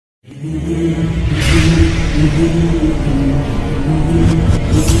أعوذ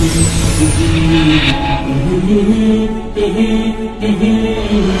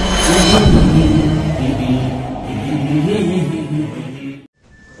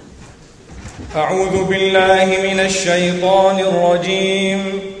بالله من الشيطان الرجيم.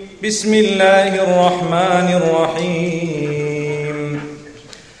 بسم الله الرحمن الرحيم.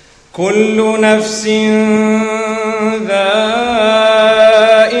 كل نفس ذائقة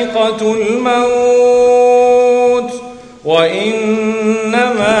الموت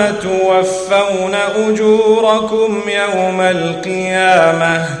وإنما توفون أجوركم يوم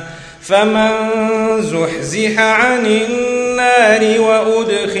القيامة فمن زحزح عن النار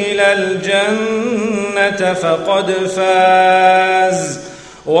وأدخل الجنة فقد فاز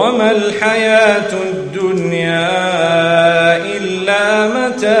وما الحياة الدنيا إلا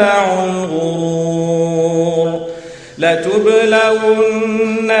متاع الغرور.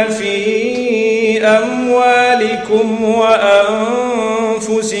 لتبلون في أموالكم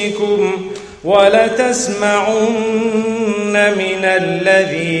وأنفسكم ولتسمعن من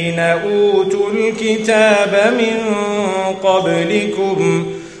الذين أوتوا الكتاب من قبلكم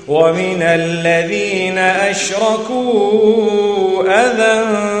ومن الذين أشركوا أذى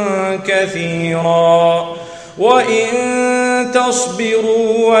كثيرا وإن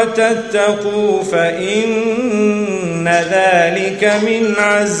تصبروا وتتقوا فإن ذلك من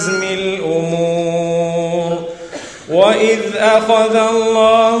عزم الأمور. وإذ أخذ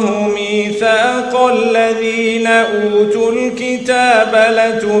الله ميثاق الذين أوتوا الكتاب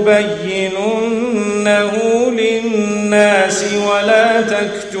لتبيننه للناس ولا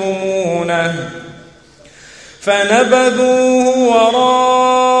تكتمونه فنبذوه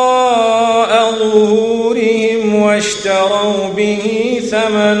وراء ظهورهم واشتروا به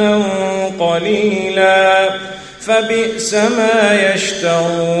ثمنا قليلا فبئس ما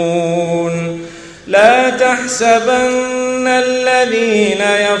يشترون. لا تحسبن الذين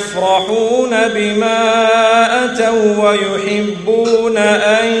يفرحون بما أتوا ويحبون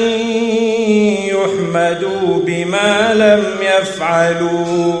أن يحمدوا بما لم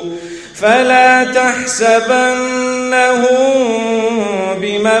يفعلوا فلا تحسبنهم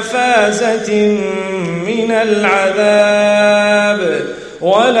بمفازة من العذاب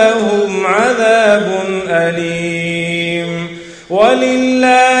ولهم عذاب أليم.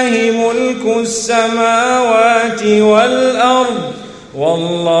 ولله ملك السماوات والأرض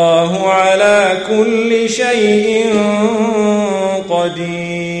والله على كل شيء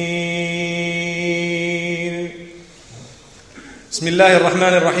قدير. بسم الله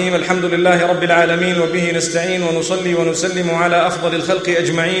الرحمن الرحيم. الحمد لله رب العالمين وبه نستعين ونصلي ونسلم على أفضل الخلق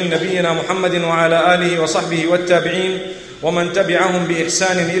أجمعين نبينا محمد وعلى آله وصحبه والتابعين ومن تبعهم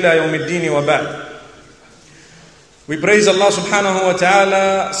بإحسان إلى يوم الدين وبعد. We praise Allah subhanahu wa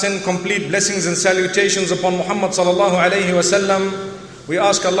ta'ala, send complete blessings and salutations upon Muhammad sallallahu alayhi wa sallam. We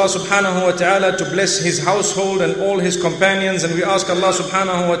ask Allah subhanahu wa ta'ala to bless his household and all his companions, and we ask Allah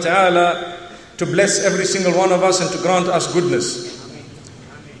subhanahu wa ta'ala to bless every single one of us and to grant us goodness.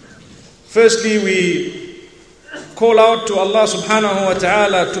 Firstly, we call out to Allah subhanahu wa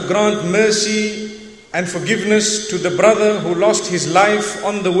ta'ala to grant mercy and forgiveness to the brother who lost his life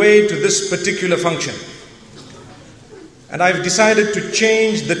on the way to this particular function. And I've decided to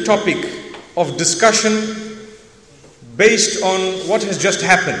change the topic of discussion based on what has just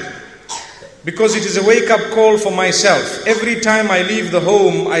happened, because it is a wake-up call for myself. Every time I leave the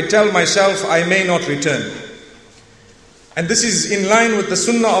home, I tell myself I may not return. And this is in line with the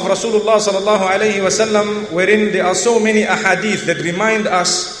sunnah of Rasulullah sallallahu alayhi wasallam, wherein there are so many ahadith that remind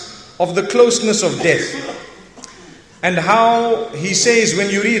us of the closeness of death. And how he says when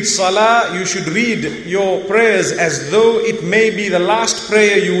you read salah, you should read your prayers as though it may be the last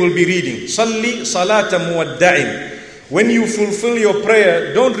prayer you will be reading. Salli salata muwadda'in. When you fulfill your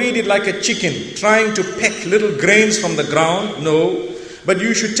prayer, don't read it like a chicken trying to peck little grains from the ground. No. But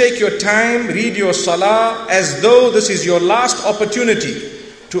you should take your time, read your salah as though this is your last opportunity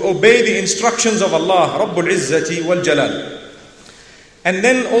to obey the instructions of Allah, Rabbul Izzati wal Jalal. And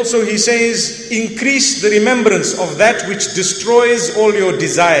then also he says, increase the remembrance of that which destroys all your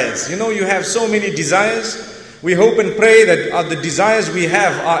desires. You know, you have so many desires. We hope and pray that the desires we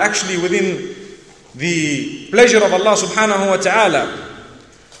have are actually within the pleasure of Allah subhanahu wa ta'ala.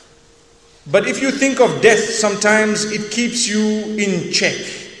 But if you think of death, sometimes it keeps you in check.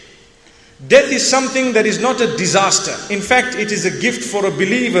 Death is something that is not a disaster. In fact, it is a gift for a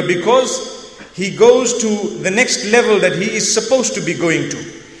believer, because he goes to the next level that he is supposed to be going to.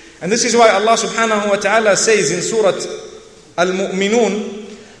 And this is why Allah subhanahu wa ta'ala says in Surah Al-Mu'minun,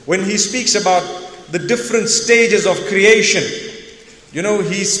 when he speaks about the different stages of creation, You know,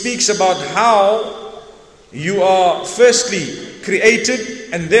 he speaks about how you are firstly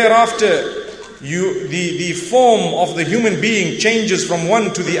created, and thereafter the form of the human being changes from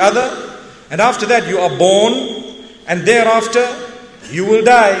one to the other, and after that you are born, and thereafter you will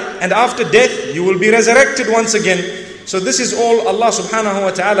die, and after death you will be resurrected once again. So this is all Allah subhanahu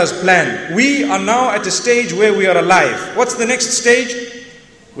wa ta'ala's plan. We are now at a stage where we are alive. What's the next stage?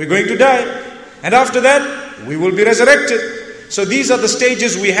 We're going to die, and after that we will be resurrected. So these are the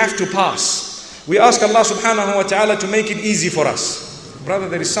stages we have to pass. We ask Allah subhanahu wa ta'ala to make it easy for us. Brother,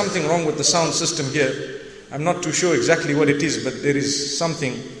 there is something wrong with the sound system here. I'm not too sure exactly what it is, but there is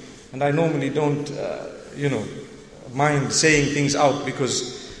something, and I normally don't mind saying things out,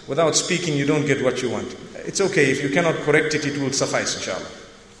 because without speaking you don't get what you want. It's okay, if you cannot correct it, it will suffice, inshallah.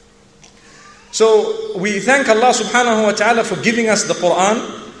 So we thank Allah subhanahu wa ta'ala for giving us the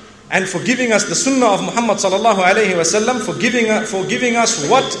Quran, and for giving us the Sunnah of Muhammad sallallahu alayhi wa sallam, for giving us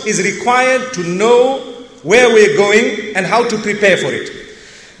what is required to know where we're going and how to prepare for it.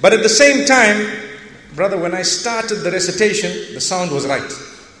 But at the same time, brother, when I started the recitation, the sound was right.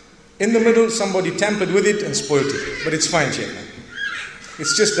 In the middle, somebody tampered with it and spoiled it. But it's fine, Shaykh.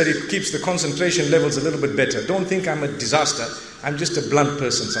 It's just that it keeps the concentration levels a little bit better. Don't think I'm a disaster. I'm just a blunt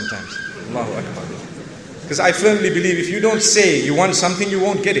person sometimes. Allahu Akbar. Because I firmly believe if you don't say you want something, you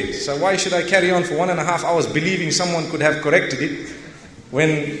won't get it. So why should I carry on for 1.5 hours believing someone could have corrected it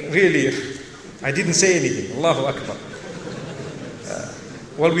when really I didn't say anything? Allahu Akbar.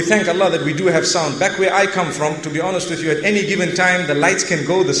 Well, we thank Allah that we do have sound. Back where I come from, to be honest with you, at any given time, the lights can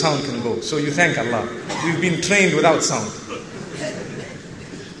go, the sound can go. So you thank Allah. We've been trained without sound.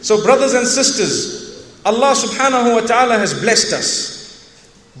 So brothers and sisters, Allah subhanahu wa ta'ala has blessed us.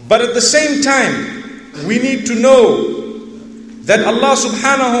 But at the same time, we need to know that Allah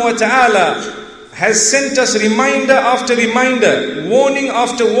subhanahu wa ta'ala has sent us reminder after reminder, warning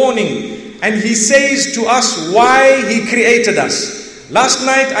after warning. And He says to us why He created us. Last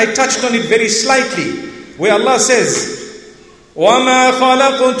night I touched on it very slightly, where Allah says, وَمَا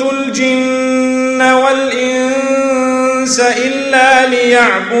خَلَقْتُ الْجِنَّ وَالْإِنسَ إِلَّا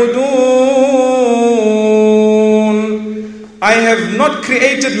لِيَعْبُدُونَ. I have not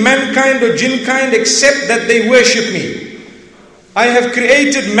created mankind or jinkind except that they worship me. I have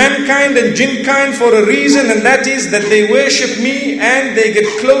created mankind and jinkind for a reason, and that is that they worship me and they get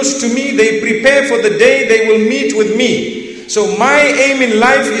close to me. They prepare for the day they will meet with me. So my aim in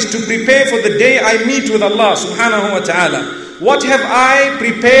life is to prepare for the day I meet with Allah subhanahu wa ta'ala. What have I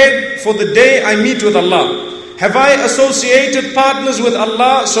prepared for the day I meet with Allah? Have I associated partners with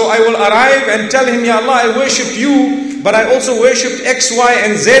Allah so I will arrive and tell Him, Ya Allah, I worship you, but I also worshipped X, Y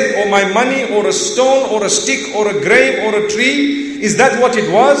and Z, or my money, or a stone, or a stick, or a grave, or a tree? Is that what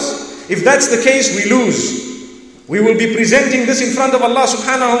it was? If that's the case, we lose. We will be presenting this in front of Allah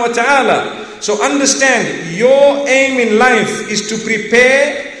subhanahu wa ta'ala. So understand, your aim in life is to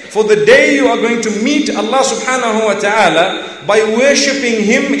prepare for the day you are going to meet Allah subhanahu wa ta'ala by worshipping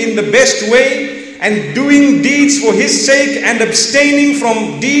Him in the best way and doing deeds for His sake and abstaining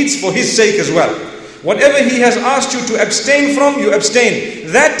from deeds for His sake as well. Whatever He has asked you to abstain from, you abstain.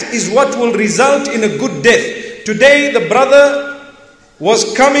 That is what will result in a good death. Today the brother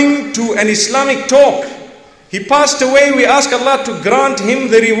was coming to an Islamic talk. He passed away. We ask Allah to grant him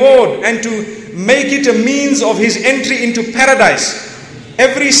the reward and to make it a means of his entry into paradise.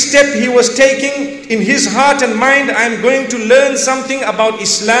 Every step he was taking in his heart and mind, I am going to learn something about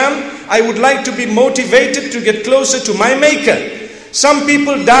Islam. I would like to be motivated to get closer to my Maker. Some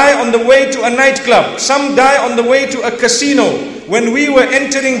people die on the way to a nightclub. Some die on the way to a casino. When we were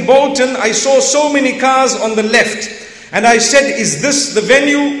entering Bolton, I saw so many cars on the left. And I said, is this the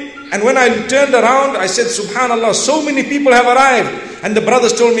venue? And when I turned around, I said, Subhanallah, so many people have arrived. And the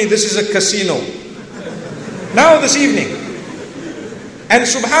brothers told me, this is a casino. Now this evening. And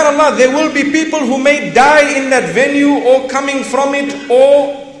Subhanallah, there will be people who may die in that venue or coming from it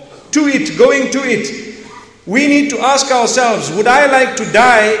or to it, going to it. We need to ask ourselves, would I like to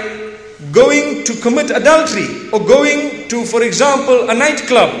die going to commit adultery or going to, for example, a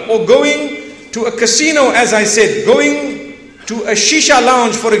nightclub or going to a casino, as I said, going to a shisha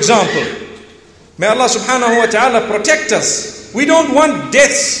lounge, for example? May Allah subhanahu wa ta'ala protect us. We don't want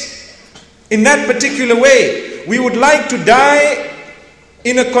deaths in that particular way. We would like to die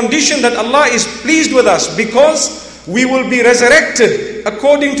in a condition that Allah is pleased with us, because we will be resurrected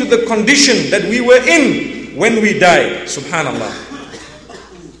according to the condition that we were in when we died. Subhanallah.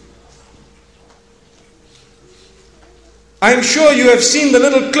 I'm sure you have seen the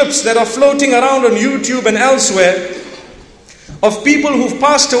little clips that are floating around on YouTube and elsewhere of people who've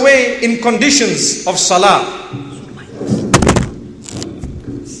passed away in conditions of salah.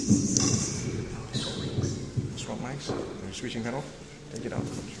 mics? Are you switching that off? Take it out.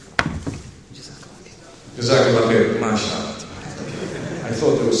 Jazakallah khair. MashaAllah. I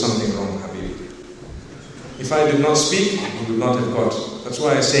thought there was something wrong, Habibi. If I did not speak, you would not have got. That's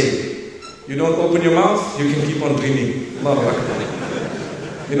why I say, you don't open your mouth, you can keep on dreaming. Allahu Akbar.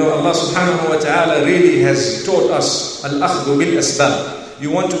 You know, Allah subhanahu wa ta'ala really has taught us al-akhdhu bil-asbab.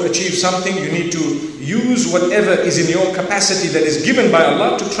 You want to achieve something, you need to use whatever is in your capacity that is given by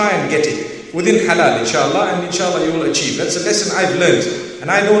Allah to try and get it. Within halal, inshallah, and inshallah you will achieve. That's a lesson I've learned. And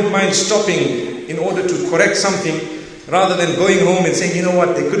I don't mind stopping in order to correct something rather than going home and saying, you know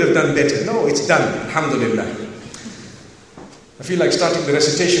what, they could have done better. No, it's done. Alhamdulillah. I feel like starting the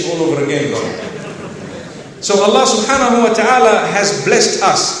recitation all over again, bro. So Allah subhanahu wa ta'ala has blessed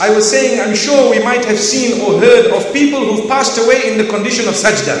us. I was saying, I'm sure we might have seen or heard of people who've passed away in the condition of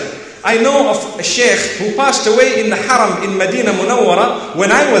sajda. I know of a sheikh who passed away in the haram in Medina Munawwara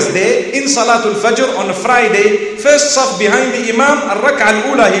when I was there in Salatul Fajr on a Friday. First saf behind the Imam, al-Rak'a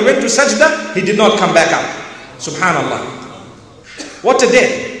al-Ula, he went to sajda, he did not come back up. Subhanallah. What a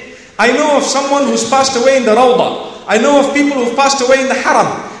death. I know of someone who's passed away in the Rawda. I know of people who've passed away in the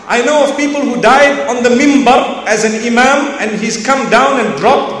haram. I know of people who died on the mimbar as an imam and he's come down and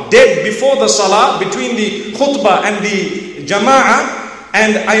dropped dead before the salah, between the khutbah and the jama'ah.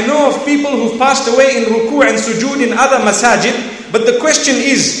 And I know of people who've passed away in ruku' and sujood in other masajid. But the question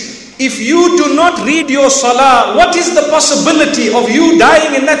is, if you do not read your salah, what is the possibility of you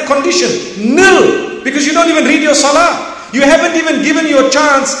dying in that condition? Nil, because you don't even read your salah. You haven't even given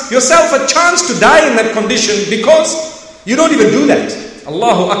yourself a chance to die in that condition because you don't even do that.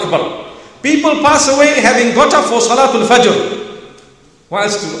 Allahu Akbar. People pass away having got up for Salatul Fajr.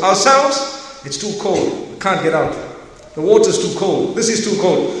 Whilst to ourselves, it's too cold. We can't get out. The water's too cold. This is too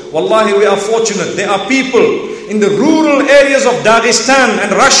cold. Wallahi, we are fortunate. There are people in the rural areas of Dagestan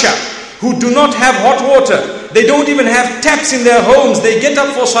and Russia who do not have hot water. They don't even have taps in their homes. They get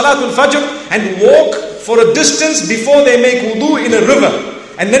up for Salatul Fajr and walk for a distance before they make wudu in a river.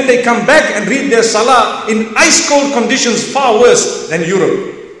 And then they come back and read their salah in ice cold conditions far worse than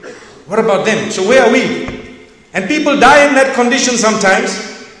Europe. What about them? So where are we? And people die in that condition sometimes.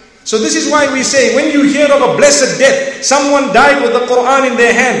 So this is why we say, when you hear of a blessed death, someone died with the Quran in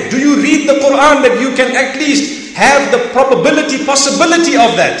their hand, do you read the Quran that you can at least have the possibility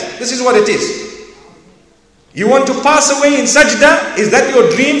of that? This is what it is. You want to pass away in sajda? Is that your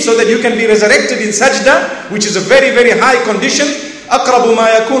dream so that you can be resurrected in sajda, which is a very, very high condition? أَقْرَبُ مَا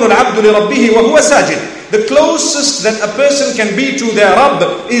يَكُونُ الْعَبْدُ لِرَبِّهِ وَهُوَ سَاجِدٌ. The closest that a person can be to their Rabb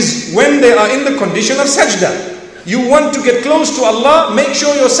is when they are in the condition of sajda. You want to get close to Allah, make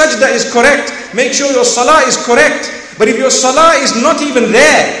sure your sajda is correct. Make sure your salah is correct. But if your salah is not even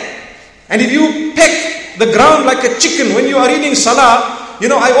there, and if you peck the ground like a chicken when you are reading salah, you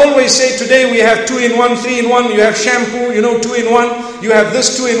know, I always say today we have 2-in-1, 3-in-1, you have shampoo, 2-in-1, you have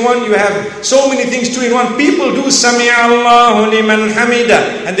this 2-in-1, you have so many things 2-in-1. People do Sami'a Allahu liman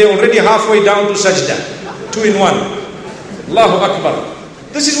hamida and they're already halfway down to sajda. 2-in-1. Allahu Akbar.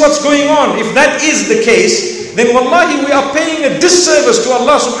 This is what's going on. If that is the case, then wallahi we are paying a disservice to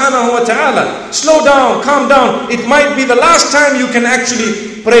Allah subhanahu wa ta'ala. Slow down, calm down. It might be the last time you can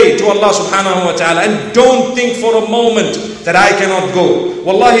actually pray to Allah subhanahu wa ta'ala. And don't think for a moment that I cannot go.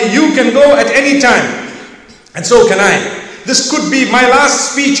 Wallahi, you can go at any time. And so can I. This could be my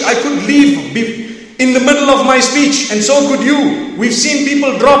last speech. I could leave in the middle of my speech. And so could you. We've seen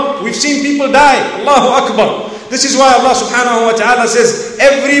people drop. We've seen people die. Allahu Akbar. This is why Allah subhanahu wa ta'ala says,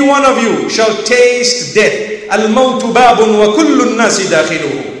 every one of you shall taste death. Al-mawtu babun wa kullu nasi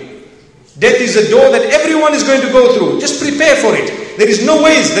dakhiluhu. Death is a door that everyone is going to go through. Just prepare for it. There is no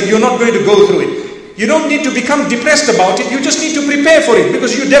ways that you're not going to go through it. You don't need to become depressed about it. You just need to prepare for it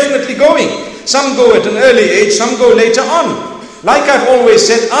because you're definitely going. Some go at an early age, some go later on. Like I've always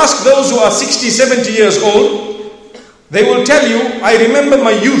said, ask those who are 60, 70 years old. They will tell you, I remember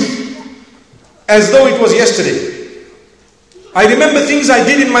my youth as though it was yesterday. I remember things I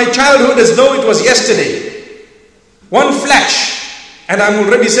did in my childhood as though it was yesterday. One flash, and I'm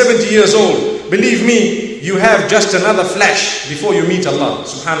already 70 years old. Believe me, you have just another flash before you meet Allah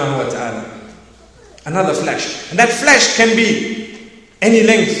subhanahu wa ta'ala. Another flash. And that flash can be any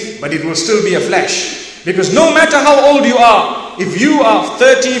length, but it will still be a flash. Because no matter how old you are, if you are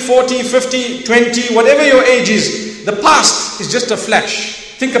 30, 40, 50, 20, whatever your age is, the past is just a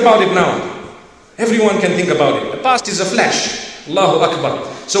flash. Think about it now. Everyone can think about it. The past is a flash. Allahu Akbar.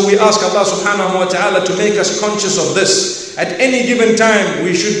 So we ask Allah subhanahu wa ta'ala to make us conscious of this. At any given time,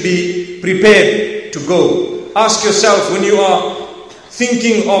 we should be prepared to go. Ask yourself when you are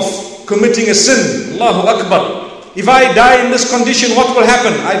thinking of committing a sin, Allahu Akbar. If I die in this condition, what will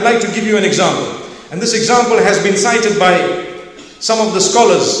happen? I'd like to give you an example. And this example has been cited by some of the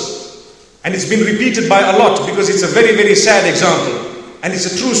scholars, and it's been repeated by a lot because it's a very, very sad example, and it's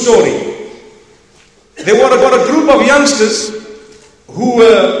a true story. There were a group of youngsters who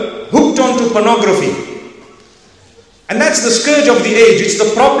were hooked onto pornography. And that's the scourge of the age. It's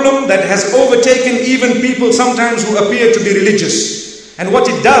the problem that has overtaken even people sometimes who appear to be religious. And what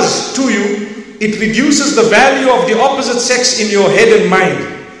it does to you, it reduces the value of the opposite sex in your head and mind.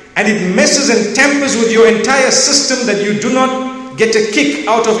 And it messes and tampers with your entire system, that you do not get a kick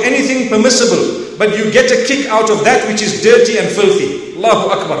out of anything permissible, but you get a kick out of that which is dirty and filthy. Allahu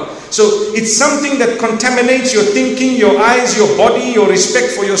Akbar. So it's something that contaminates your thinking, your eyes, your body, your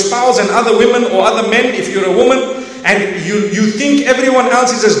respect for your spouse and other women or other men if you're a woman. And you think everyone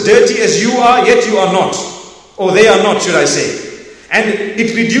else is as dirty as you are, yet you are not. Or they are not, should I say. And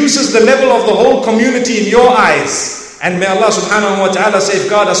it reduces the level of the whole community in your eyes. And may Allah subhanahu wa ta'ala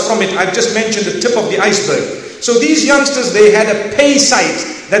safeguard us from it. I've just mentioned the tip of the iceberg. So these youngsters, they had a pay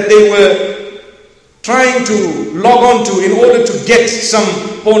site that they were trying to log on to in order to get some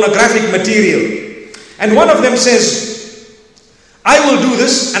pornographic material. And one of them says, I will do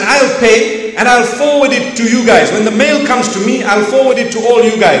this and I'll pay and I'll forward it to you guys. When the mail comes to me, I'll forward it to all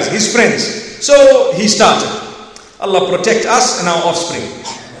you guys, his friends. So he started. Allah protect us and our offspring.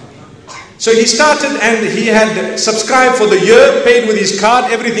 So he started, and he had subscribed for the year, paid with his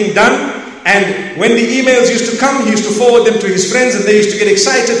card, everything done. And when the emails used to come, he used to forward them to his friends, and they used to get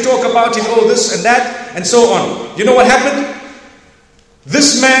excited, talk about it, oh this and that, and so on. You know what happened?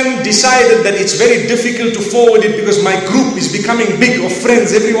 This man decided that it's very difficult to forward it because my group is becoming big of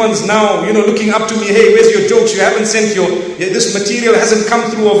friends. Everyone's now, looking up to me. Hey, where's your jokes? You haven't sent this material hasn't come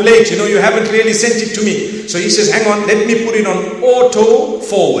through of late. You haven't really sent it to me. So he says, hang on, let me put it on auto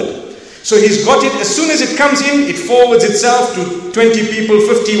forward. So he's got it. As soon as it comes in, it forwards itself to 20 people,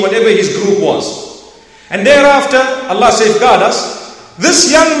 50, whatever his group was. And thereafter, Allah safeguard us,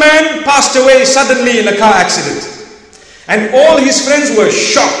 this young man passed away suddenly in a car accident. And all his friends were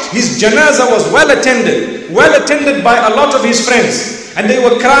shocked. His janazah was well attended by a lot of his friends. And they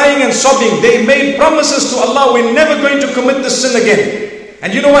were crying and sobbing. They made promises to Allah, we're never going to commit this sin again.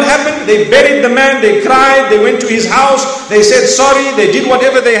 And you know what happened? They buried the man, they cried, they went to his house, they said sorry, they did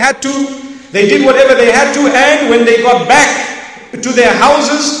whatever they had to. And when they got back to their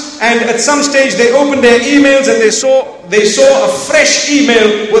houses, and at some stage they opened their emails and they saw a fresh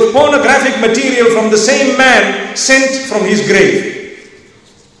email with pornographic material from the same man sent from his grave.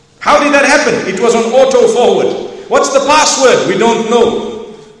 How did that happen? It was on auto forward. What's the password? We don't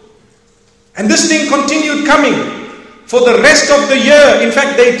know. And this thing continued coming for the rest of the year. In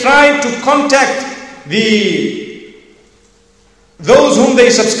fact, they tried to contact those whom they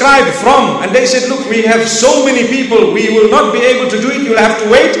subscribed from, and they said, look, we have so many people, we will not be able to do it. You'll have to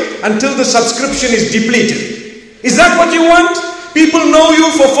wait until the subscription is depleted. Is that what you want? People know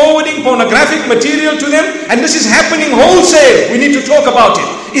you for forwarding pornographic material to them, and this is happening wholesale. We need to talk about it.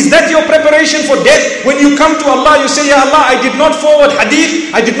 Is that your preparation for death? When you come to Allah, you say, Ya Allah, I did not forward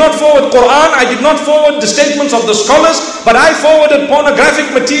hadith, I did not forward Quran, I did not forward the statements of the scholars, but I forwarded pornographic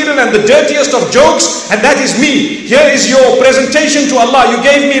material and the dirtiest of jokes, and that is me. Here is your presentation to Allah. You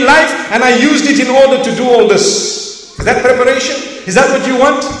gave me life, and I used it in order to do all this. Is that preparation? Is that what you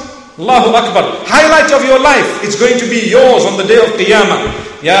want? Allahu Akbar. Highlight of your life. It's going to be yours on the day of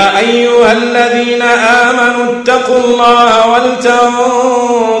Qiyamah. يا أيها الذين آمنوا اتقوا الله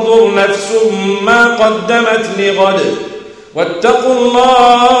ولتنظر نفس ما قدمت لغد واتقوا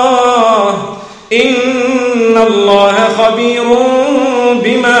الله إن الله خبير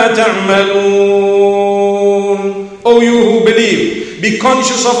بما تعملون. O you who believe, be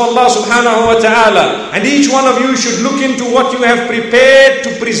conscious of Allah subhanahu wa ta'ala, and each one of you should look into what you have prepared to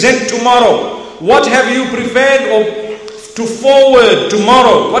present tomorrow. What have you prepared or to forward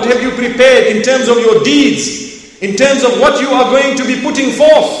tomorrow? What have you prepared in terms of your deeds, in terms of what you are going to be putting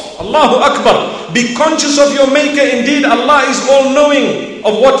forth? Allahu Akbar. Be conscious of your Maker. Indeed, Allah is all-knowing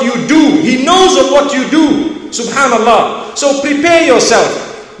of what you do. He knows of what you do. Subhanallah. So prepare yourself.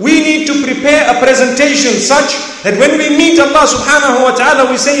 We need to prepare a presentation such that when we meet Allah subhanahu wa ta'ala,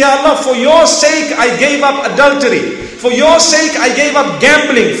 we say, Ya Allah, for your sake I gave up adultery. For your sake I gave up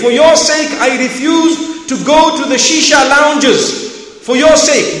gambling. For your sake I refused to go to the shisha lounges. For your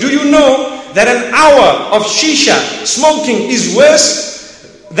sake. Do you know that an hour of shisha smoking is worse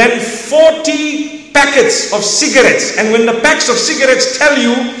than 40 packets of cigarettes? And when the packs of cigarettes tell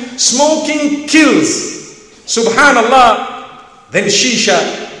you smoking kills, subhanallah, then shisha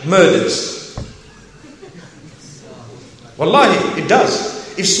murders. Wallahi, it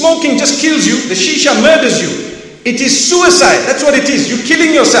does. If smoking just kills you, the shisha murders you. It is suicide. That's what it is. You're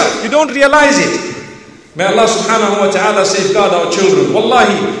killing yourself. You don't realize it. May Allah subhanahu wa ta'ala safeguard our children.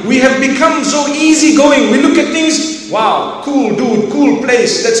 Wallahi, we have become so easygoing. We look at things, wow, cool dude, cool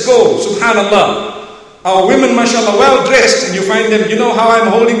place, let's go, subhanallah. Our women, mashallah, well dressed, and you find them, you know how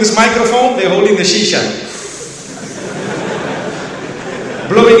I'm holding this microphone? They're holding the shisha.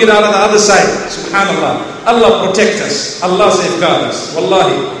 Blowing it out of the other side, subhanallah. Allah protect us, Allah safeguard us.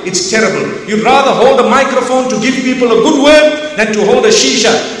 Wallahi, it's terrible. You'd rather hold a microphone to give people a good word than to hold a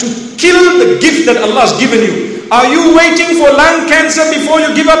shisha, to kill the gift that Allah's given you. Are you waiting for lung cancer before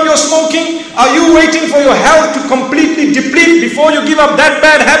you give up your smoking? Are you waiting for your health to completely deplete before you give up that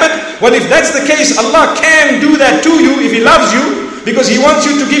bad habit? Well, if that's the case, Allah can do that to you if He loves you, because He wants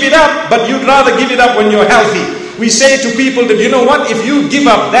you to give it up, but you'd rather give it up when you're healthy. We say to people that, you know what, if you give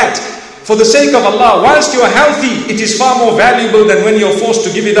up that for the sake of Allah, whilst you're healthy, it is far more valuable than when you're forced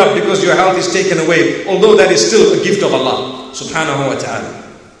to give it up because your health is taken away, although that is still a gift of Allah subhanahu wa ta'ala.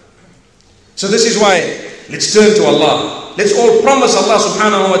 So this is why, let's turn to Allah. Let's all promise Allah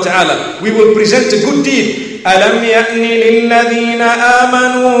subhanahu wa ta'ala, we will present a good deed. أَلَمْ يَأْنِ لِلَّذِينَ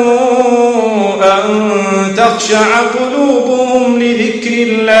آمَنُوا أَن تَخْشَعَ قُلُوبُهُمْ لِذِكْرِ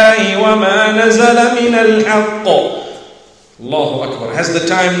اللَّهِ وَمَا نَزَلَ مِنَ الْحَقِّ. Allahu Akbar. Has the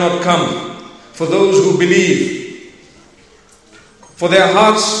time not come for those who believe, for their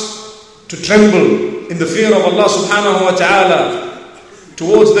hearts to tremble in the fear of Allah subhanahu wa ta'ala,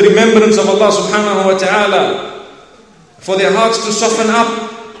 towards the remembrance of Allah subhanahu wa ta'ala, for their hearts to soften up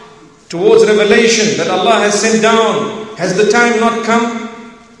towards revelation that Allah has sent down? Has the time not come?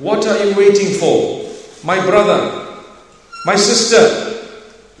 What are you waiting for? My brother, my sister,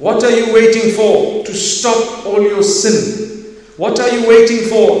 what are you waiting for to stop all your sin? What are you waiting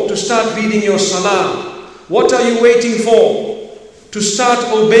for to start reading your salah? What are you waiting for to start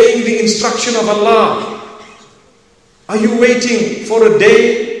obeying the instruction of Allah? Are you waiting for a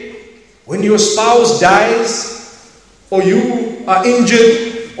day when your spouse dies, or you are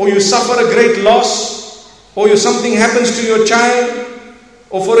injured, or you suffer a great loss, or something happens to your child,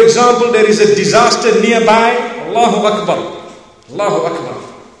 or for example there is a disaster nearby? Allahu Akbar, Allahu Akbar.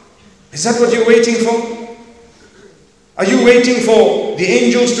 Is that what you're waiting for? Are you waiting for the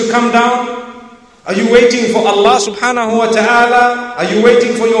angels to come down? Are you waiting for Allah subhanahu wa ta'ala? Are you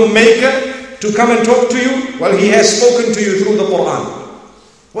waiting for your maker to come and talk to you? Well, He has spoken to you through the Quran.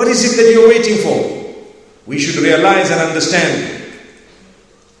 What is it that you're waiting for? We should realize and understand.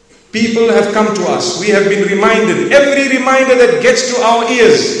 People have come to us. We have been reminded. Every reminder that gets to our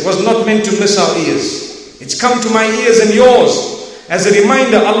ears was not meant to miss our ears. It's come to my ears and yours as a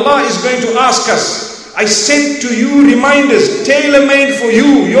reminder. Allah is going to ask us, I sent to you reminders tailor-made for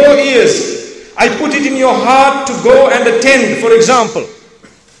you, your ears. I put it in your heart to go and attend, for example.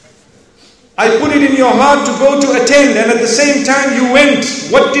 I put it in your heart to go to attend, and at the same time you went.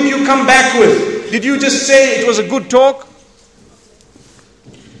 What did you come back with? Did you just say it was a good talk?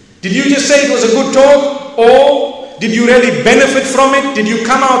 Did you just say it was a good talk? Or did you really benefit from it? Did you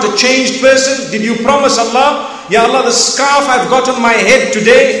come out a changed person? Did you promise Allah, Ya Allah, the scarf I've got on my head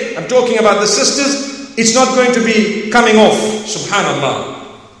today, I'm talking about the sisters, it's not going to be coming off. Subhanallah.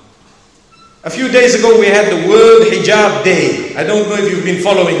 A few days ago we had the World Hijab Day. I don't know if you've been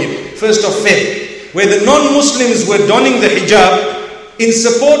following it. 1st of Feb, where the non-Muslims were donning the hijab in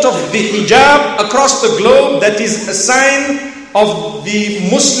support of the hijab across the globe, that is a sign of the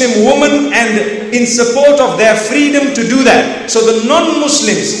Muslim woman and in support of their freedom to do that. So the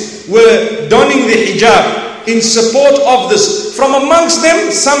non-Muslims were donning the hijab in support of this. From amongst them,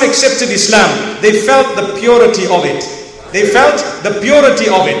 some accepted Islam. They felt the purity of it. They felt the purity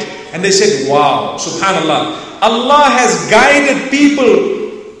of it. And they said, wow, subhanallah, Allah has guided people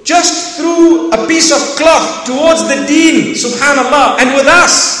just through a piece of cloth towards the deen, subhanallah. And with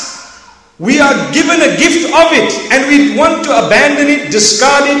us, we are given a gift of it, and we want to abandon it,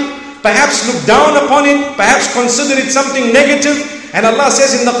 discard it, perhaps look down upon it, perhaps consider it something negative. And Allah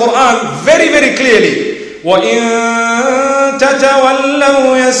says in the Quran very, very clearly, وَإِن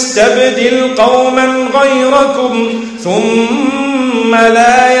تَتَوَلَّوْا يَسْتَبْدِلْ قَوْمًا غَيْرَكُمْ ثُمَّ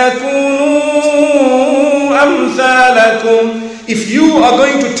لَا يَكُونُوا أَمْثَالَكُمْ. If you are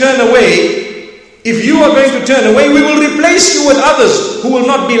going to turn away, we will replace you with others who will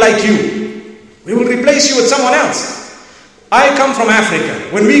not be like you. We will replace you with someone else. I come from Africa.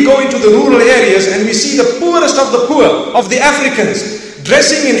 When we go into the rural areas and we see the poorest of the poor, of the Africans,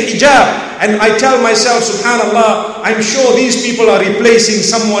 dressing in hijab, and I tell myself, subhanallah, I'm sure these people are replacing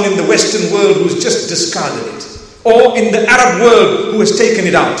someone in the Western world who's just discarded it, or in the Arab world who has taken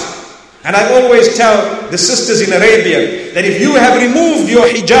it out. And I always tell the sisters in Arabia that if you have removed your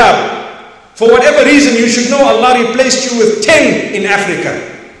hijab, for whatever reason, you should know Allah replaced you with 10 in Africa.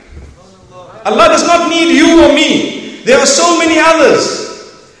 Allah does not need you or me. There are so many others.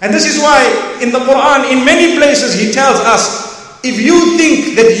 And this is why in the Quran, in many places, He tells us, if you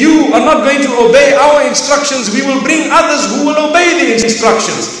think that you are not going to obey our instructions, we will bring others who will obey the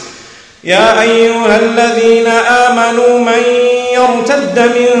instructions. يا أيها الذين آمنوا من يرتد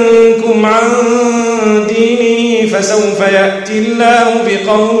منكم عن دينه فسوف يأتي الله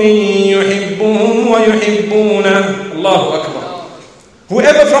بقوم يحبهم ويحبونه. Allahu Akbar.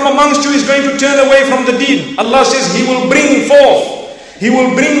 Whoever from amongst you is going to turn away from the deen, Allah says He will bring forth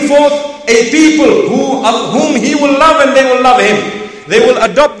a people whom He will love and they will love Him. They will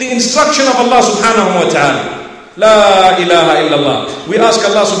adopt the instruction of Allah subhanahu wa ta'ala. La ilaha illallah. We ask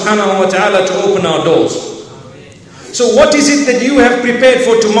Allah subhanahu wa ta'ala to open our doors. So what is it that you have prepared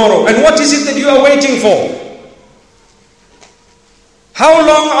for tomorrow? And what is it that you are waiting for? How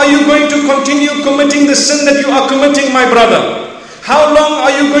long are you going to continue committing the sin that you are committing, my brother? How long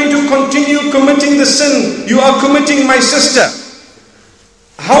are you going to continue committing the sin you are committing, my sister?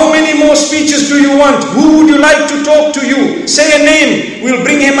 How many more speeches do you want? Who would you like to talk to you? Say a name, we'll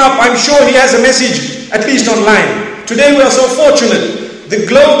bring him up. I'm sure he has a message, at least online. Today we are so fortunate. The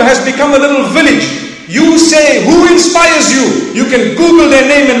globe has become a little village. You say who inspires you. You can Google their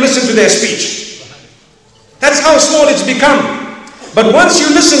name and listen to their speech. That's how small it's become. But once you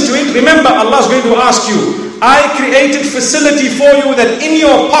listen to it, remember Allah is going to ask you, I created facility for you that in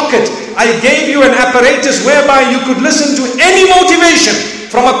your pocket, I gave you an apparatus whereby you could listen to any motivation.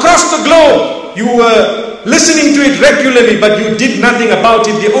 From across the globe, you were listening to it regularly, but you did nothing about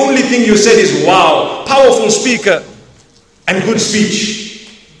it. The only thing you said is, wow, powerful speaker and good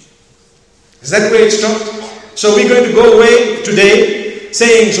speech. Is that where it stopped? So we're going to go away today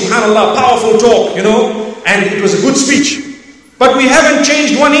saying, subhanallah, powerful talk, and it was a good speech. But we haven't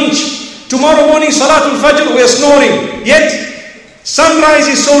changed 1 inch. Tomorrow morning, Salatul Fajr, we are snoring. Yet, sunrise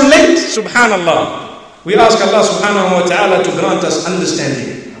is so late, subhanallah. We ask Allah subhanahu wa ta'ala to grant us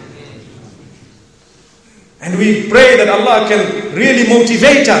understanding. And we pray that Allah can really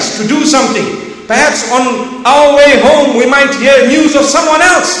motivate us to do something. Perhaps on our way home we might hear news of someone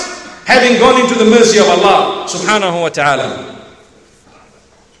else having gone into the mercy of Allah subhanahu wa ta'ala.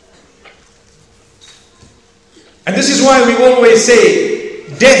 And this is why we always say,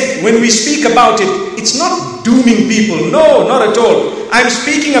 death, when we speak about it, it's not dooming people. No, not at all. I'm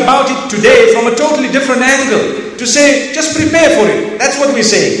speaking about it today from a totally different angle. To say, just prepare for it. That's what we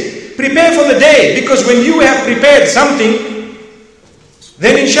say. Prepare for the day. Because when you have prepared something,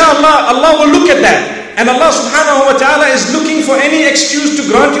 then inshallah, Allah will look at that. And Allah subhanahu wa ta'ala is looking for any excuse to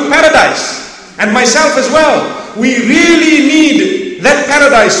grant you paradise. And myself as well. We really need that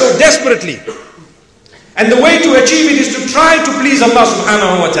paradise so desperately. And the way to achieve it is to try to please Allah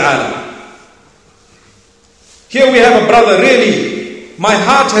subhanahu wa ta'ala. Here we have a brother, really, my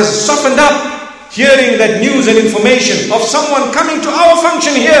heart has softened up hearing that news and information of someone coming to our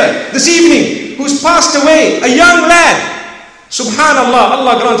function here this evening who's passed away, a young lad. Subhanallah,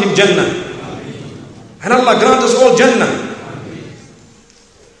 Allah grant him Jannah. And Allah grant us all Jannah.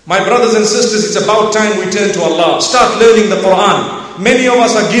 My brothers and sisters, it's about time we turn to Allah. Start learning the Quran. Many of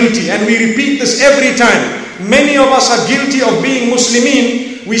us are guilty, and we repeat this every time. Many of us are guilty of being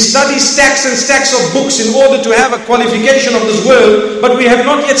Muslimin. We study stacks and stacks of books in order to have a qualification of this world, but we have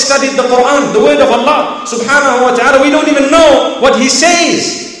not yet studied the Quran, the word of Allah subhanahu wa ta'ala. We don't even know what He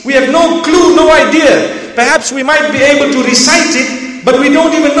says. We have no clue, no idea. Perhaps we might be able to recite it, but we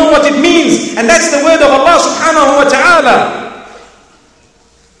don't even know what it means. And that's the word of Allah subhanahu wa ta'ala.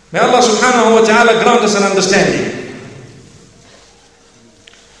 May Allah subhanahu wa ta'ala grant us an understanding.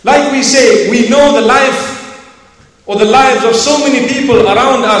 Like we say, we know the life or the lives of so many people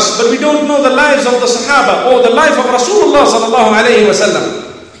around us, but we don't know the lives of the Sahaba or the life of Rasulullah sallallahu alayhi wa sallam.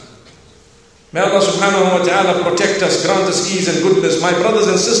 May Allah subhanahu wa ta'ala protect us, grant us ease and goodness. My brothers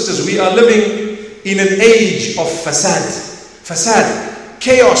and sisters, we are living in an age of fasad,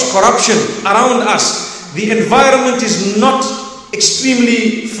 chaos, corruption around us. The environment is not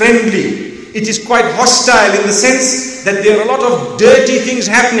extremely friendly. It is quite hostile in the sense that there are a lot of dirty things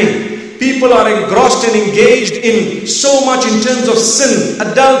happening. People are engrossed and engaged in so much in terms of sin,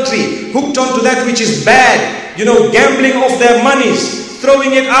 adultery, hooked onto that which is bad, gambling off their monies,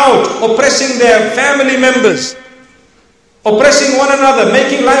 throwing it out, oppressing their family members, oppressing one another,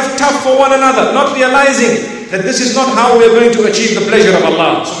 making life tough for one another, not realizing that this is not how we are going to achieve the pleasure of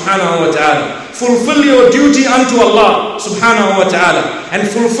Allah subhanahu wa ta'ala. Fulfill your duty unto Allah subhanahu wa ta'ala and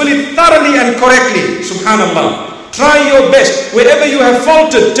fulfill it thoroughly and correctly, subhanallah. Try your best. Wherever you have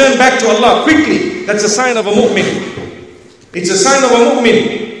faltered, turn back to Allah quickly. That's a sign of a mu'min. It's a sign of a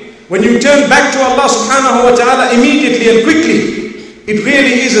mu'min. When you turn back to Allah subhanahu wa ta'ala immediately and quickly, it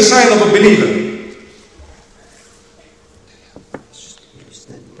really is a sign of a believer.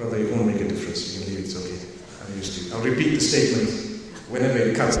 Brother, it won't make a difference. You can leave it, it's okay. I'm used to it. I'll repeat the statement whenever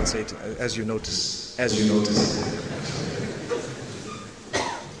it comes and say it, as you notice.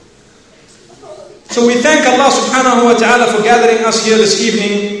 So we thank Allah subhanahu wa ta'ala for gathering us here this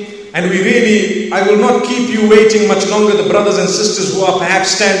evening. And I will not keep you waiting much longer, the brothers and sisters who are perhaps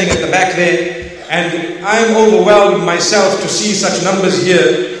standing at the back there. And I'm overwhelmed myself to see such numbers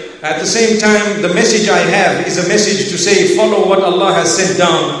here. At the same time, the message I have is a message to say, follow what Allah has sent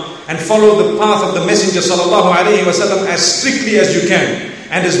down and follow the path of the Messenger sallallahu alaihi wasallam as strictly as you can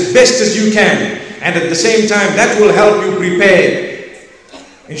and as best as you can. And at the same time, that will help you prepare,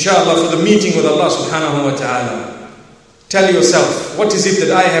 inshallah, for the meeting with Allah subhanahu wa ta'ala. Tell yourself, what is it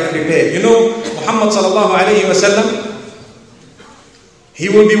that I have prepared? You know, Muhammad sallallahu alayhi wa sallam, he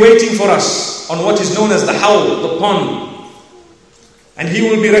will be waiting for us on what is known as the hawl, the pond. And he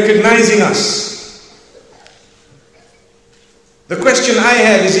will be recognizing us. The question I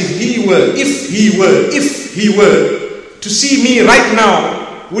have is, if he were to see me right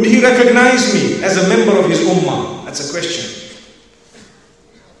now, would he recognize me as a member of his ummah? That's a question.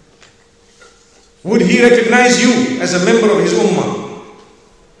 Would he recognize you as a member of his ummah?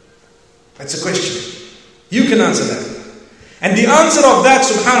 That's a question. You can answer that. And the answer of that,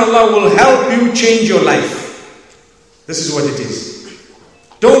 subhanAllah, will help you change your life. This is what it is.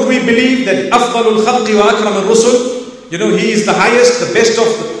 Don't we believe that afdalul khalqi wa akram al-rusul, you know, he is the highest, the best of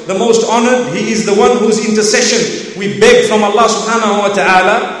the most honored. He is the one whose intercession we beg from Allah subhanahu wa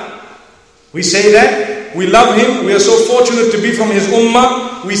ta'ala. We say that. We love him. We are so fortunate to be from his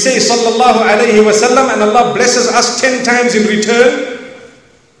ummah. We say sallallahu alayhi wa sallam, and Allah blesses us 10 times in return.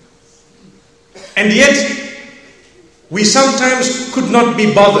 And yet, we sometimes could not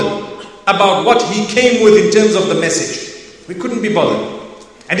be bothered about what he came with in terms of the message. We couldn't be bothered.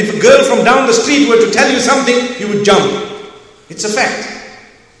 And if a girl from down the street were to tell you something, you would jump. It's a fact.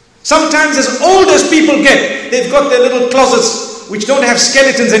 Sometimes as old as people get, they've got their little closets which don't have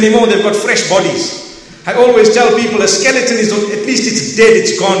skeletons anymore, they've got fresh bodies. I always tell people a skeleton is, at least it's dead,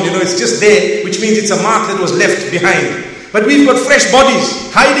 it's gone, you know, it's just there, which means it's a mark that was left behind. But we've got fresh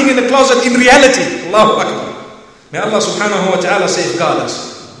bodies hiding in the closet in reality. Allahu Akbar. May Allah subhanahu wa ta'ala safeguard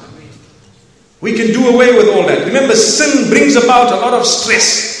us. We can do away with all that. Remember, sin brings about a lot of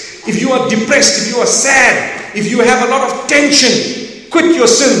stress. If you are depressed, if you are sad, if you have a lot of tension, quit your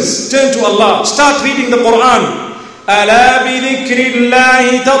sins, turn to Allah, start reading the Quran. أَلَا بِذِكْرِ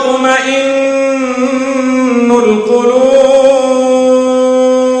اللَّهِ تَطْمَئِنُّ الْقُلُوبِ.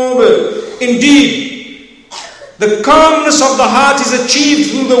 Indeed, the calmness of the heart is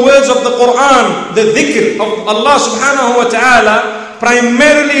achieved through the words of the Quran. The dhikr of Allah subhanahu wa ta'ala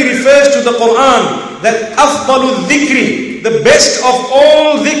primarily refers to the Quran. That afdalu dhikri, the best of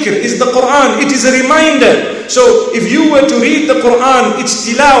all dhikr, is the Quran. It is a reminder. So if you were to read the Quran, its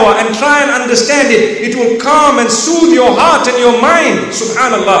tilawa, and try and understand it, it will calm and soothe your heart and your mind.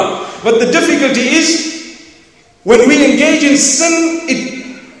 Subhanallah. But the difficulty is, when we engage in sin,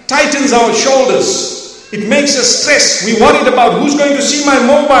 it tightens our shoulders. It makes us stress. We're worried about who's going to see my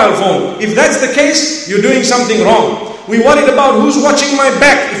mobile phone. If that's the case, you're doing something wrong. We're worried about who's watching my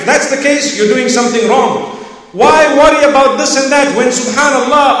back. If that's the case, you're doing something wrong. Why worry about this and that when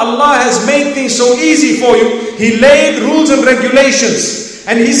subhanallah, Allah has made things so easy for you. He laid rules and regulations.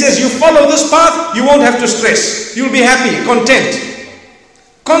 And He says, you follow this path, you won't have to stress. You'll be happy, content.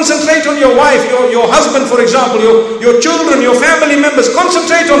 Concentrate on your wife, your husband, for example, your children, your family members.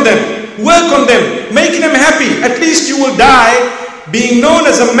 Concentrate on them. Work on them. Make them happy. At least you will die being known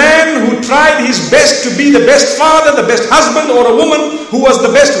as a man who tried his best to be the best father, the best husband, or a woman who was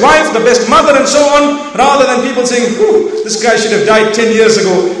the best wife, the best mother, and so on, rather than people saying, this guy should have died 10 years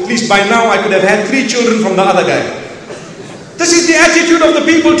ago. At least by now I could have had 3 children from the other guy. This is the attitude of the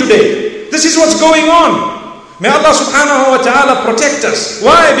people today. This is what's going on. May Allah subhanahu wa ta'ala protect us.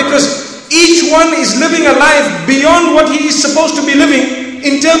 Why? Because each one is living a life beyond what he is supposed to be living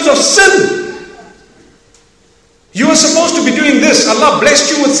in terms of sin. You are supposed to be doing this. Allah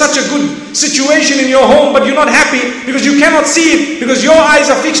blessed you with such a good situation in your home, but you're not happy because you cannot see it, because your eyes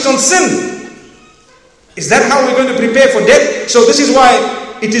are fixed on sin. Is that how we're going to prepare for death? So this is why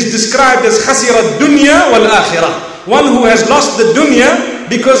it is described as khasira dunya wal akhirah. One who has lost the dunya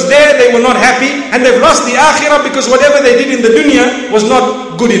because there they were not happy, and they've lost the akhirah because whatever they did in the dunya was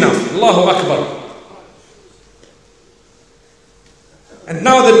not good enough. Allahu Akbar. And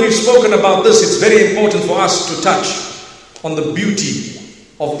now that we've spoken about this, it's very important for us to touch on the beauty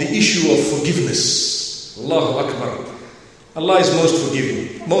of the issue of forgiveness. Allahu Akbar. Allah is most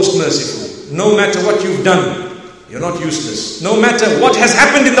forgiving, most merciful. No matter what you've done, You're not useless. No matter what has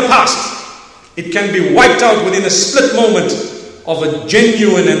happened in the past, it can be wiped out within a split moment of a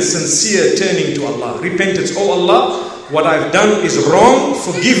genuine and sincere turning to Allah. Repentance. Oh Allah, what I've done is wrong.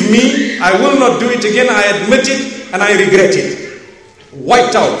 Forgive me. I will not do it again. I admit it and I regret it.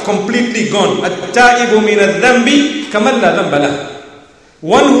 Wiped out, completely gone. At-ta'ibu min al-dhanbi kaman la dhanba lah.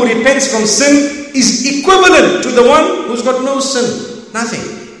 One who repents from sin is equivalent to the one who's got no sin.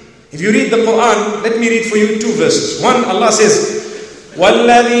 Nothing. If you read the Quran, let me read for you 2 verses. One, Allah says,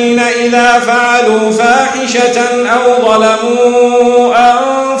 وَالَّذِينَ إِذَا فَعَلُوا فَاحِشَةً أَوْ ظَلَمُوا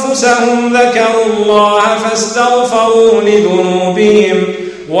أَنفُسَهُمْ ذَكَرُوا اللَّهَ فَاسْتَغْفَرُوا لِذُنُوبِهِمْ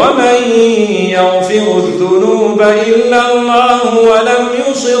وَمَنْ يَغْفِرُ الذُّنُوبَ إِلَّا اللَّهُ وَلَمْ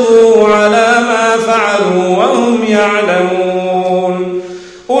يُصِرُّوا عَلَى مَا فَعَلُوا وَهُمْ يَعْلَمُونَ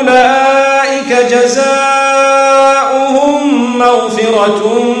أُولَئِكَ جَزَاؤُهُمْ مَغْفِرَةٌ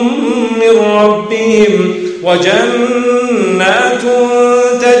مِّن رَّبِّهِمْ وَجَنَّاتٌ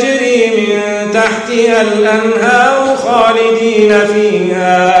تَجْرِي مِن تَحْتِهَا الْأَنْهَارُ خَالِدِينَ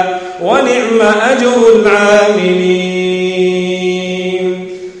فِيهَا وَنِعْمَ أَجْرُ الْعَامِلِينَ.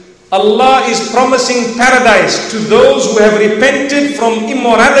 Allah is promising paradise to those who have repented from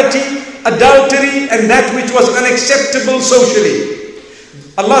immorality, adultery, and that which was unacceptable socially.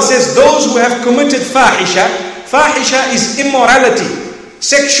 Allah says those who have committed fahisha is immorality.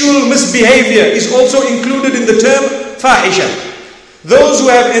 Sexual misbehavior is also included in the term fahisha. Those who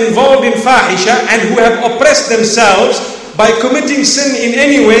have involved in fahisha and who have oppressed themselves by committing sin in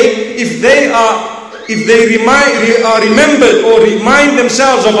any way, if they are remembered or remind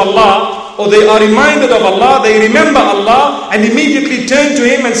themselves of Allah, or they are reminded of Allah, they remember Allah and immediately turn to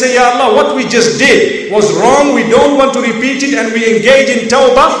Him and say, Ya Allah, what we just did was wrong, we don't want to repeat it, and we engage in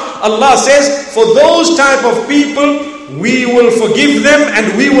tawbah. Allah says, for those type of people, we will forgive them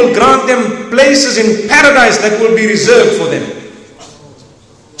and we will grant them places in paradise that will be reserved for them.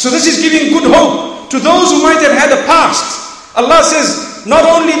 So this is giving good hope to those who might have had a past. Allah says, not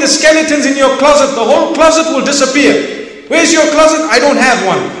only the skeletons in your closet, the whole closet will disappear. Where's your closet? I don't have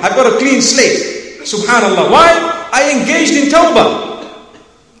one. I've got a clean slate. Subhanallah. Why? I engaged in tawbah.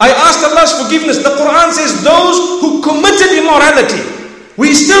 I asked Allah's forgiveness. The Quran says those who committed immorality,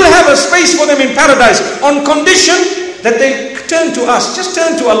 we still have a space for them in paradise on condition that they turn to us. Just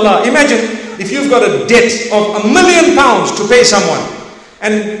turn to Allah. Imagine if you've got a debt of £1 million to pay someone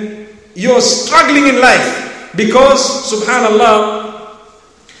and you're struggling in life because, subhanallah,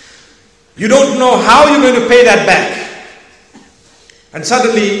 you don't know how you're going to pay that back. And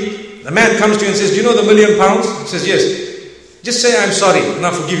suddenly, the man comes to you and says, do you know the £1 million? He says, yes. Just say, I'm sorry, and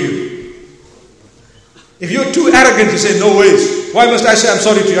I'll forgive you. If you're too arrogant, you say, no ways. Why must I say I'm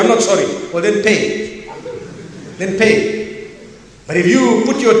sorry to you? I'm not sorry. Well, then pay. Then pay. But if you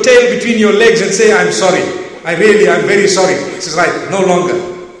put your tail between your legs and say, I'm sorry, I'm very sorry. He says, right, no longer.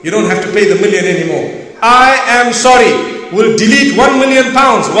 You don't have to pay the $1 million anymore. I am sorry. Will delete £1 million.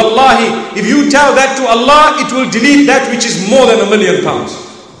 Wallahi, if you tell that to Allah, it will delete that which is more than £1 million.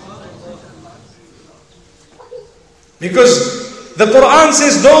 Because the Quran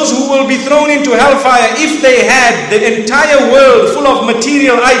says those who will be thrown into hellfire, if they had the entire world full of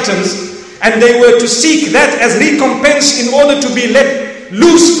material items and they were to seek that as recompense in order to be let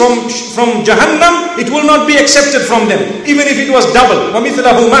loose from Jahannam, it will not be accepted from them, even if it was double.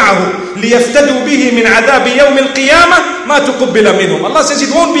 وَمِثْلَهُ مَعَهُ لِيَفْتَدُوا بِهِ مِنْ عَذَابِ يَوْمِ الْقِيَامَةِ مَا تُقُبِّلَ مِنْهُمْ. Allah says it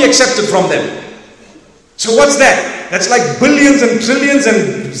won't be accepted from them. So what's that? That's like billions and trillions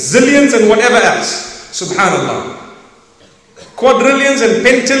and zillions and whatever else. Subhanallah. Quadrillions and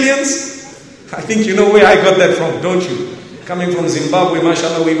pentillions. I think you know where I got that from, don't you? Coming from Zimbabwe,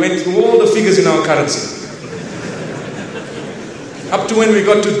 mashallah, we went through all the figures in our currency. Up to when we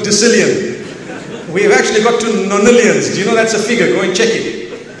got to decillion. We've actually got to nonillions. Do you know that's a figure? Go and check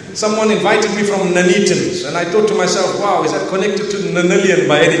it. Someone invited me from nanitons, and I thought to myself, wow, is that connected to nonillion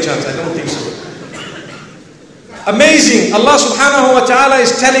by any chance? I don't think so. Amazing. Allah subhanahu wa ta'ala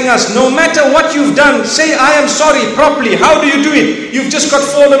is telling us, no matter what you've done, say I am sorry properly. How do you do it? You've just got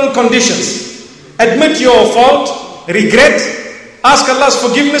 4 little conditions. Admit your fault, regret, ask Allah's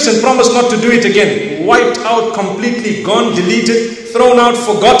forgiveness and promise not to do it again. Wiped out, completely gone, deleted, thrown out,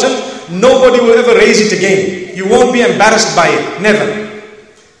 forgotten. Nobody will ever raise it again. You won't be embarrassed by it. Never.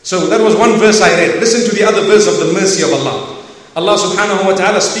 So that was one verse I read. Listen to the other verse of the mercy of Allah. Allah subhanahu wa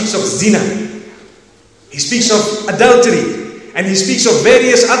ta'ala speaks of zina. He speaks of adultery. And He speaks of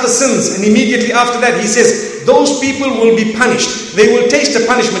various other sins. And immediately after that He says, those people will be punished. They will taste the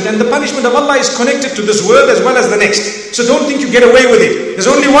punishment. And the punishment of Allah is connected to this world as well as the next. So don't think you get away with it. There's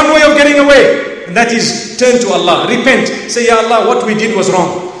only one way of getting away. And that is turn to Allah. Repent. Say, Ya Allah, what we did was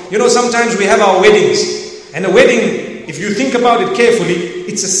wrong. You know, sometimes we have our weddings. And a wedding, if you think about it carefully,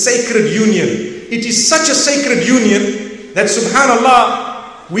 it's a sacred union. It is such a sacred union that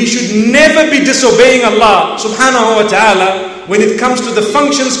subhanallah, we should never be disobeying Allah subhanahu wa ta'ala when it comes to the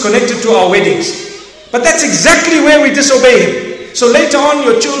functions connected to our weddings. But that's exactly where we disobey Him. So later on,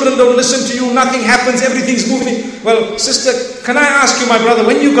 your children don't listen to you, nothing happens, everything's moving. Well, sister, can I ask you, my brother,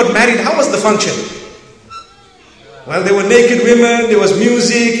 when you got married, how was the function? Well, there were naked women, there was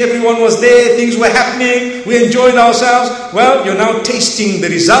music, everyone was there, things were happening, we enjoyed ourselves. Well, you're now tasting the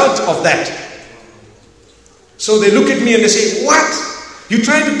result of that. So they look at me and they say, what? You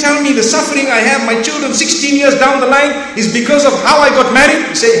trying to tell me the suffering I have, my children 16 years down the line is because of how I got married?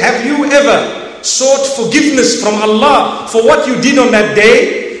 You say, have you ever sought forgiveness from Allah for what you did on that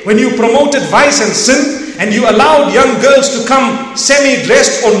day when you promoted vice and sin and you allowed young girls to come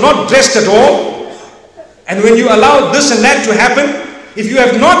semi-dressed or not dressed at all? And when you allowed this and that to happen, if you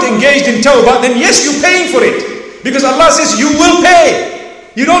have not engaged in tawbah, then yes, you're paying for it. Because Allah says you will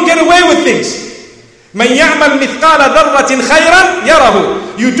pay. You don't get away with things. مَنْ يَعْمَلْ مِثْقَالَ ذَرَّةٍ خَيْرًا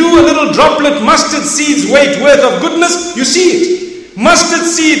يَرَهُ. You do a little droplet mustard seeds weight worth of goodness, you see it. Mustard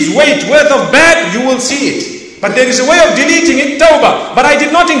seeds weight worth of bad, you will see it. But there is a way of deleting it, tawbah. But I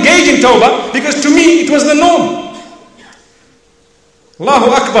did not engage in tawbah because to me it was the norm.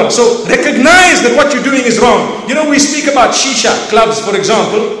 Allahu Akbar. So recognize that what you're doing is wrong. You know, we speak about shisha clubs, for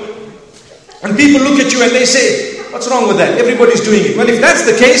example, and people look at you and they say, what's wrong with that? Everybody's doing it. Well, if that's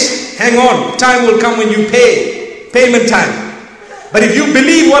the case, hang on. Time will come when you pay. Payment time. But if you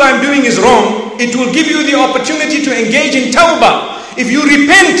believe what I'm doing is wrong, it will give you the opportunity to engage in tawbah. If you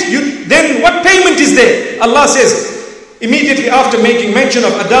repent, then what payment is there? Allah says, immediately after making mention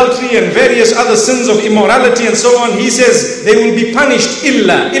of adultery and various other sins of immorality and so on, He says they will be punished.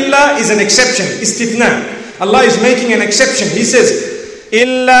 Illa. Illa is an exception. Istithna. Allah is making an exception. He says,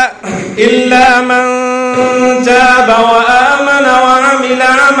 Illa man taba wa amana wa amila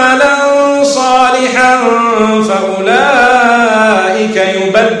amalan salihan fa ulaika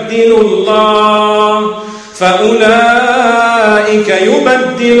yubaddilu Allah. فَأُولَٰئِكَ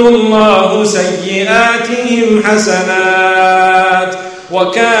يُبَدِّلُ اللَّهُ سَيِّئَاتِهِمْ حَسَنَاتٍ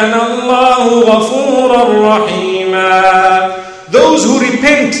وَكَانَ اللَّهُ غَفُورًا رَحِيمًا. Those who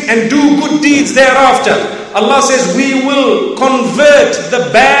repent and do good deeds thereafter, Allah says we will convert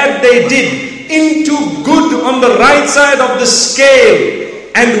the bad they did into good on the right side of the scale.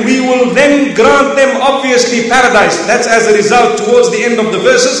 And we will then grant them obviously paradise. That's as a result towards the end of the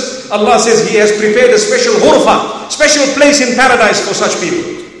verses. Allah says He has prepared a special ghurfa, special place in paradise for such people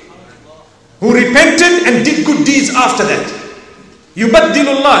who repented and did good deeds after that.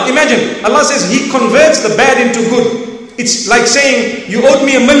 Yubaddilullah. Imagine, Allah says He converts the bad into good. It's like saying, you owed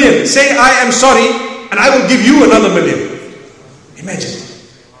me $1 million. Say, I am sorry, and I will give you another $1 million. Imagine.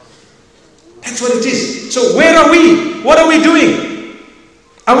 That's what it is. So where are we? What are we doing?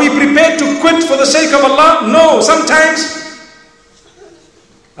 Are we prepared to quit for the sake of Allah? No. Sometimes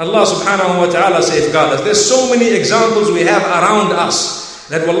Allah subhanahu wa ta'ala safeguard us. There's so many examples we have around us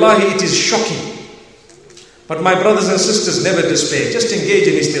that wallahi it is shocking. But my brothers and sisters, never despair. Just engage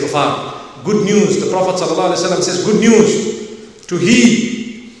in istighfar. Good news. The Prophet sallallahu alaihi wasallam says, good news to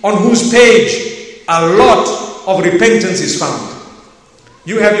he on whose page a lot of repentance is found.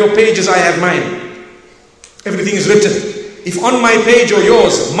 You have your pages, I have mine. Everything is written. If on my page or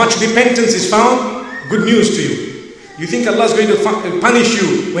yours much repentance is found, good news to you. You think Allah is going to punish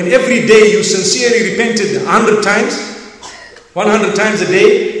you when every day you sincerely repented 100 times? 100 times a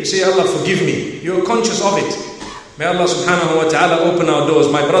day, you say, Allah forgive me. You're conscious of it. May Allah subhanahu wa ta'ala open our doors.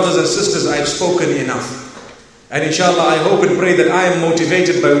 My brothers and sisters, I have spoken enough. And inshallah, I hope and pray that I am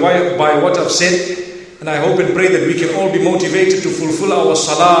motivated by what I've said. And I hope and pray that we can all be motivated to fulfill our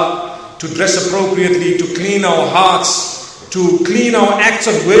salah, to dress appropriately, to clean our hearts, to clean our acts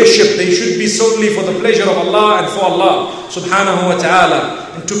of worship. They should be solely for the pleasure of Allah and for Allah subhanahu wa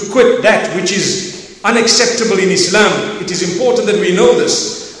ta'ala. And to quit that which is unacceptable in Islam. It is important that we know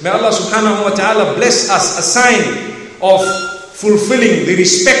this. May Allah subhanahu wa ta'ala bless us. A sign of fulfilling the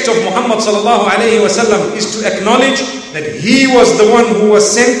respect of Muhammad sallallahu alayhi wa sallam is to acknowledge that he was the one who was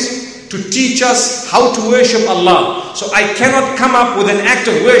sent to teach us how to worship Allah. So I cannot come up with an act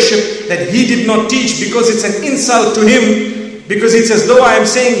of worship that he did not teach, because it's an insult to him. Because it's as though I am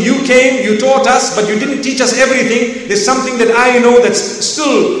saying, you came, you taught us, but you didn't teach us everything. There's something that I know that's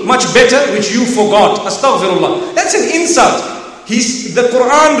still much better, which you forgot. Astaghfirullah. That's an insult. The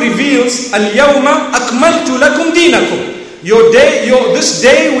Quran reveals, Al-Yawma akmaltu lakum dinakum. This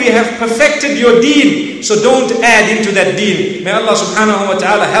day we have perfected your deen. So don't add into that deen. May Allah subhanahu wa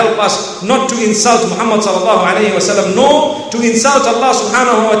ta'ala help us not to insult Muhammad sallallahu alayhi wa sallam, nor to insult Allah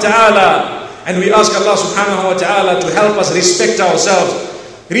subhanahu wa ta'ala. And we ask Allah subhanahu wa ta'ala to help us respect ourselves.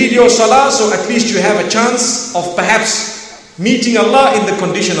 Read your salah so at least you have a chance of perhaps meeting Allah in the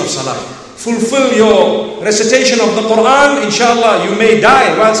condition of salah. Fulfill your recitation of the Quran, inshallah you may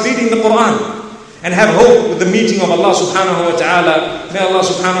die whilst reading the Quran. And have hope with the meeting of Allah subhanahu wa ta'ala. May Allah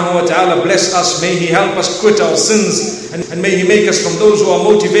subhanahu wa ta'ala bless us. May He help us quit our sins. And may He make us from those who are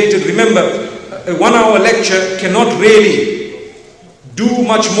motivated. Remember, a 1 hour lecture cannot really do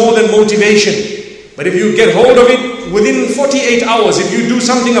much more than motivation. But if you get hold of it, within 48 hours, if you do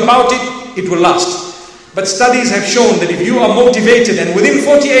something about it, it will last. But studies have shown that if you are motivated and within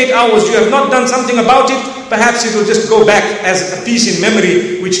 48 hours you have not done something about it, perhaps it will just go back as a piece in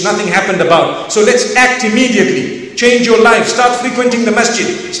memory which nothing happened about. So let's act immediately. Change your life. Start frequenting the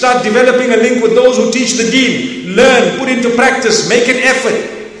masjid. Start developing a link with those who teach the deen. Learn, put into practice, make an effort.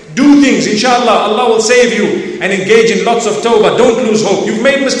 Do things, inshallah, Allah will save you. And engage in lots of tawbah. Don't lose hope. You've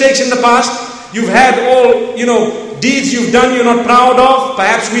made mistakes in the past. You've had all, deeds you've done you're not proud of.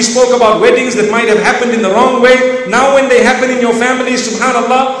 Perhaps we spoke about weddings that might have happened in the wrong way. Now when they happen in your family,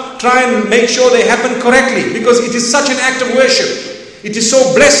 subhanallah, try and make sure they happen correctly, because it is such an act of worship. It is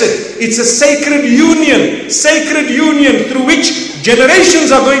so blessed. It's a sacred union through which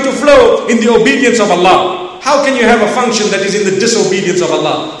generations are going to flow in the obedience of Allah. How can you have a function that is in the disobedience of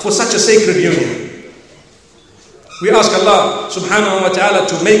Allah for such a sacred union? We ask Allah subhanahu wa ta'ala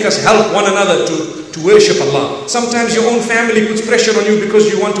to make us help one another to worship Allah. Sometimes your own family puts pressure on you because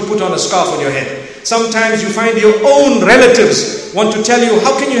you want to put on a scarf on your head. Sometimes you find your own relatives want to tell you,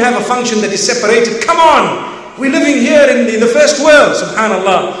 how can you have a function that is separated? Come on! We're living here in the first world,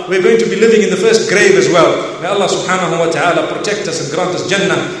 subhanallah. We're going to be living in the first grave as well. May Allah subhanahu wa ta'ala protect us and grant us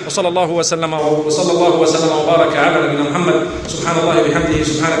Jannah. Wa sallallahu wa sallama wa baraka ala nabina Muhammad. Subhanallah bihamdihi,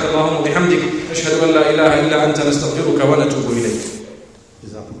 subhanaka Allahumma bihamdik. Ashhadu an la ilaha illa anta nastaghfiruka wa natubu ilayk.